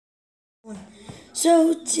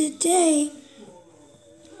So today,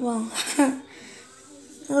 well,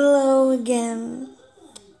 hello again.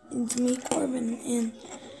 It's me, Corbin,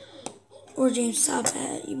 or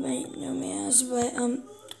JamesTopHat, you might know me as, but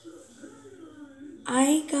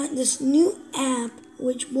I got this new app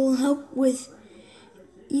which will help with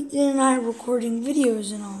Ethan and I recording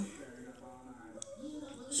videos and all.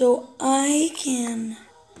 So I can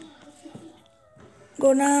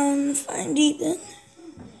go down and find Ethan.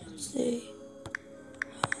 Say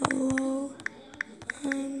hello.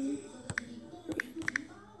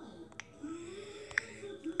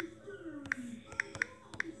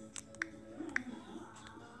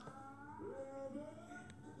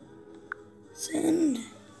 Send.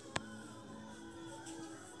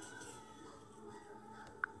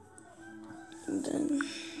 And then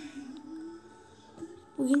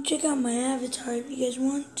we can check out my avatar if you guys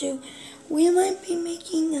want to. We might be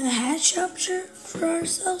making a hat shop shirt for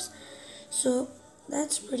ourselves, so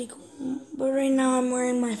that's pretty cool. But right now I'm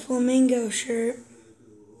wearing my flamingo shirt.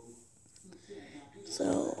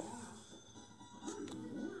 So,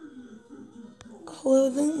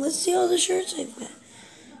 clothing. Let's see all the shirts I've got.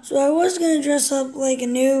 So I was going to dress up like a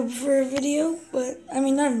noob for a video, but, I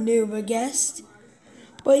mean not a noob, a guest.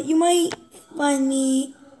 But you might find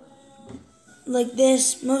me like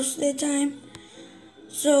this most of the time.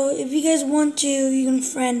 So if you guys want to, you can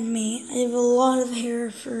friend me. I have a lot of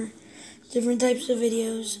hair for different types of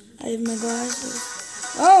videos. I have my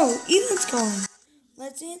glasses. Oh, Ethan's calling.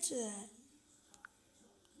 Let's answer that.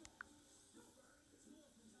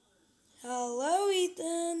 Hello,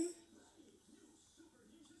 Ethan.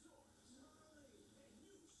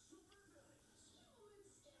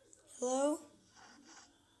 Hello?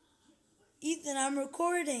 Ethan, I'm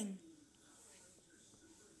recording.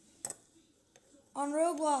 On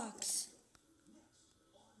ROBLOX.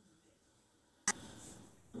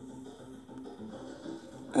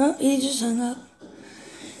 Oh, he just hung up.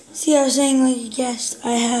 See, I was saying like a guest,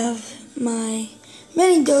 I have my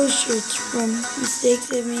many Doge shirts from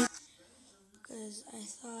mistakes I made. Because I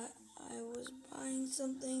thought I was buying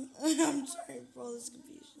something. I'm sorry for all this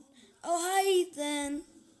confusion. Oh, hi, Ethan.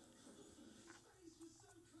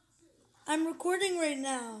 I'm recording right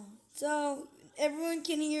now, so everyone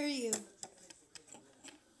can hear you.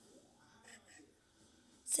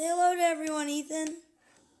 Say hello to everyone, Ethan.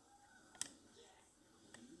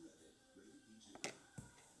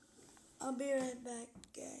 I'll be right back,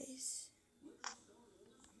 guys.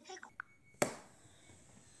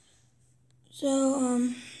 So,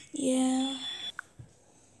 yeah.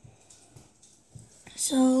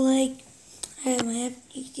 So, like, I have my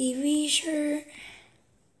Epic TV shirt.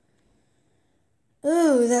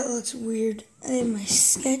 Oh, that looks weird. I have my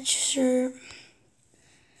sketch shirt.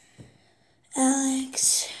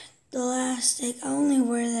 Alex, the elastic. I only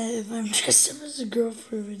wear that if I'm dressed up as a girl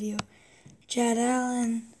for a video. Chad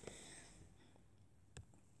Allen.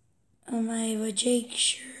 I have a Jake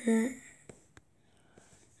shirt.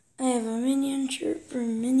 I have a Minion shirt for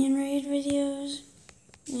Minion Raid videos.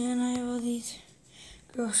 And I have all these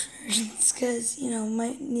girl shirts because, you know,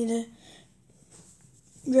 might need to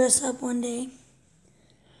dress up one day.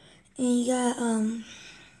 And you got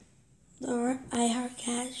the I Heart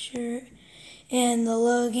Cat shirt and the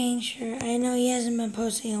Logan shirt. I know he hasn't been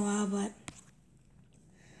posting in a while, but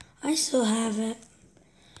I still have it.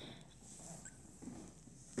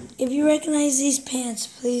 If you recognize these pants,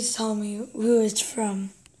 please tell me who it's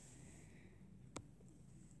from.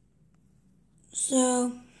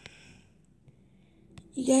 So,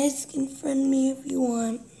 you guys can friend me if you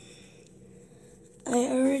want. I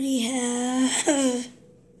already have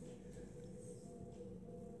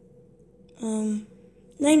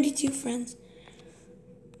 92 friends.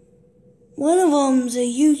 One of them's a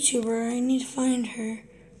YouTuber. I need to find her.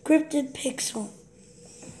 Cryptid Pixel.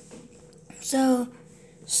 So,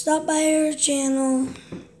 stop by her channel.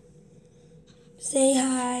 Say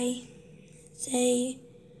hi. Say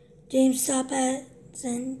JamesTopHat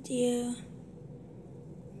sent you.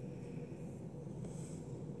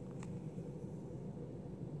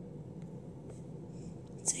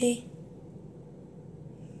 Say.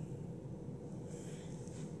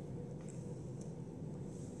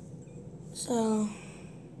 So,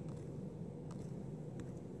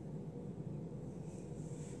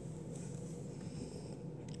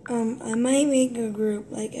 I might make a group,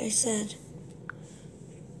 like I said.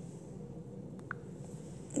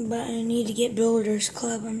 But I need to get Builders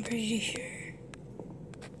Club, I'm pretty sure.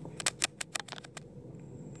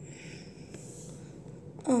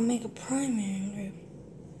 Oh, make a primary group.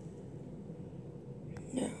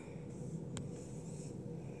 No.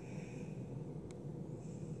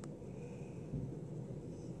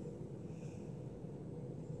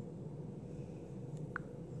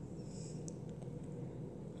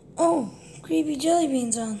 Oh, Creepy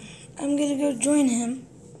Jellybean's on. I'm gonna go join him.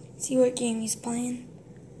 See what game he's playing.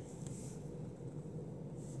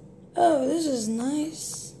 Oh, this is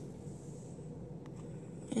nice.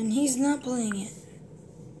 And he's not playing it.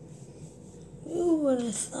 Who would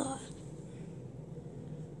have thought?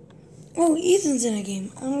 Oh, Ethan's in a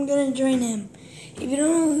game. I'm gonna join him. If you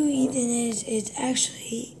don't know who Ethan is, it's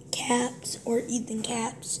actually Caps or Ethan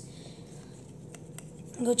Caps.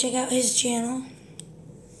 Go check out his channel.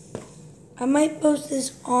 I might post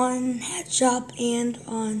this on Hat Shop and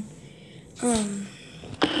on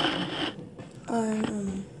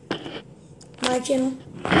my channel.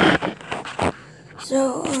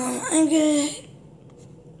 So I'm gonna.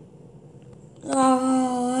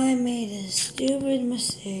 Oh, I made a stupid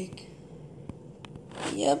mistake.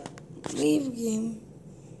 Yep, leave game.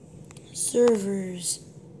 Servers.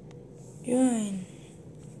 Join.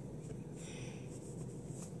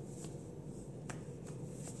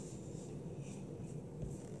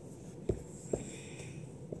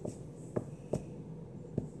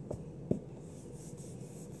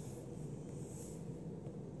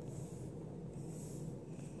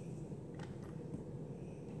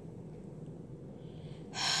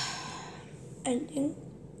 I think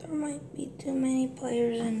there might be too many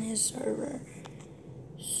players in his server.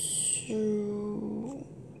 So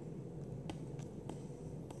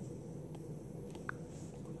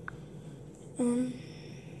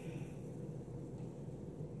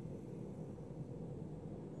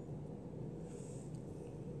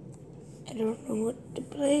I don't know what to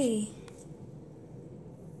play.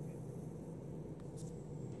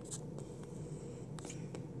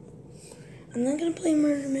 I'm not gonna play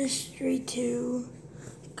Murder Mystery 2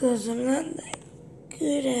 because I'm not that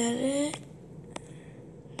good at it.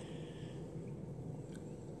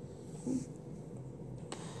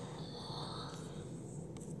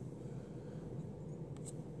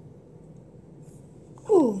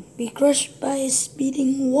 Ooh, be crushed by a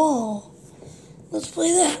speeding wall. Let's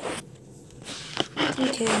play that.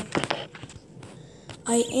 Okay.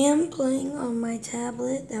 I am playing on my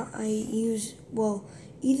tablet that I use, well,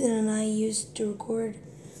 Ethan and I use to record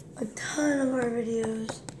a ton of our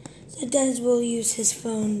videos. Sometimes we'll use his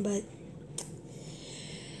phone, but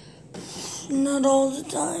not all the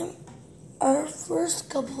time. Our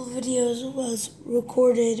first couple of videos was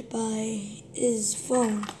recorded by his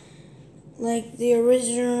phone. Like the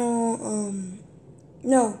original,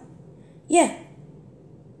 no.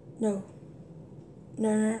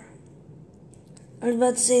 I was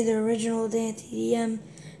about to say the original Dance EDM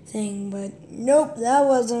thing, but nope, that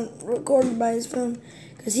wasn't recorded by his phone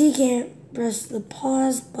because he can't press the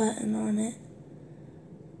pause button on it.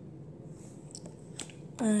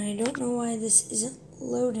 I don't know why this isn't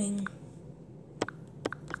loading.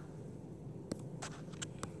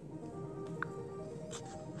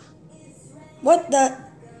 What the?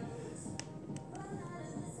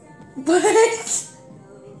 What?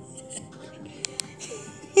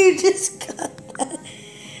 You just got that.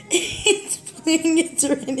 It's playing its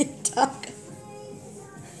random talk.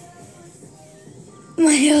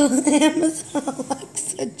 My Amazon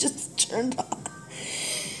Alexa just turned off.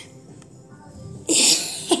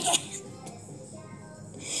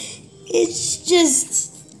 It's just.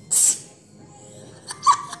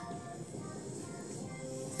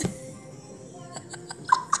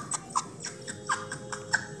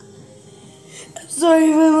 I'm sorry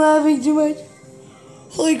if I'm laughing too much.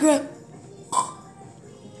 Holy crap.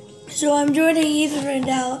 So I'm joining Ethan right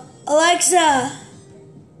now. Alexa!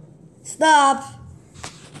 Stop.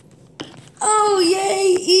 Oh,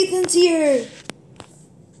 yay! Ethan's here.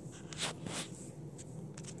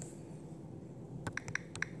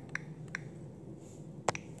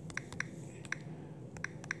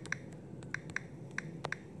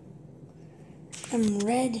 I'm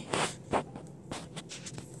red.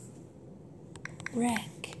 Wreck.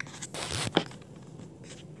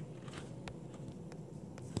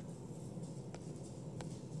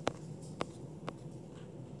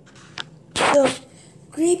 So,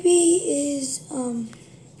 Creepy is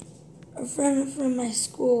a friend from my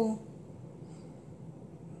school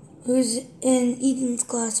who's in Ethan's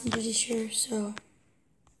class, I'm pretty sure, so.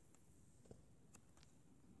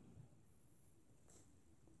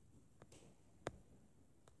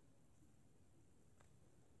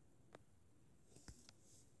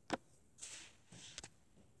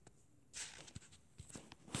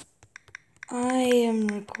 I am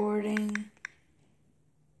recording.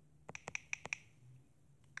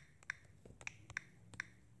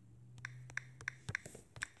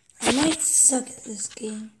 I might suck at this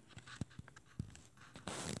game.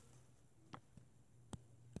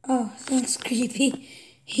 Oh, thanks, Creepy.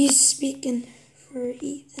 He's speaking for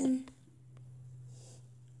Ethan.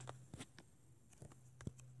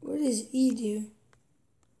 What does E do?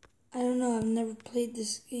 I don't know, I've never played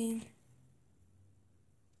this game.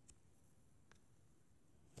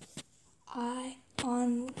 I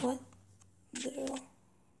on what though?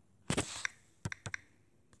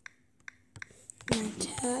 My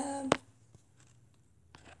tab.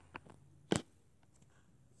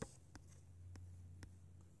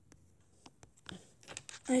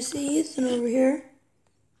 I see Ethan over here.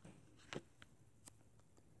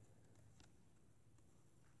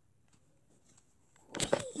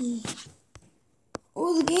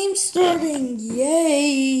 Oh, the game's starting!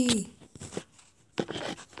 Yay!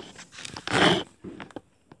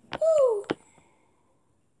 Woo!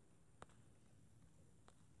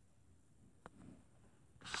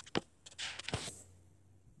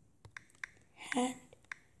 Hat,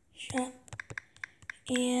 shop,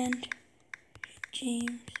 and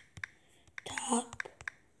James Top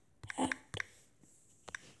Hat.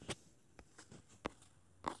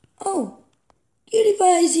 Oh, Cutie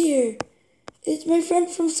Pie's here. It's my friend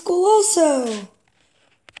from school also.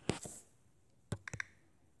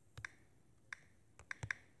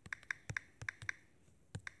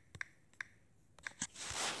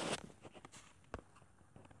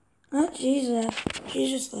 Oh, she's left.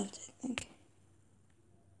 She just left, I think.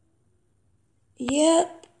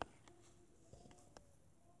 Yep.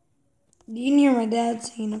 You can hear my dad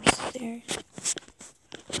singing upstairs.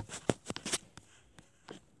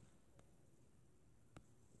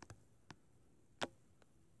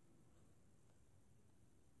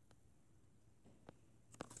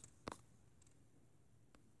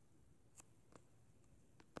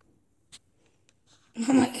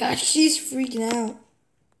 Oh my gosh, she's freaking out.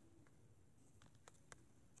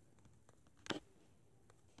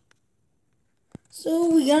 So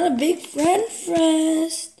we got a big friend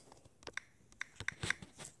fest.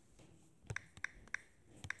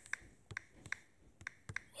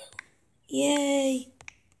 Yay.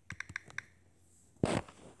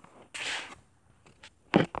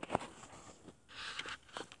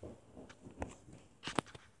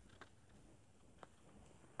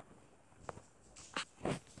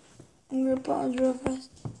 I'm gonna pause real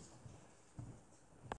fast.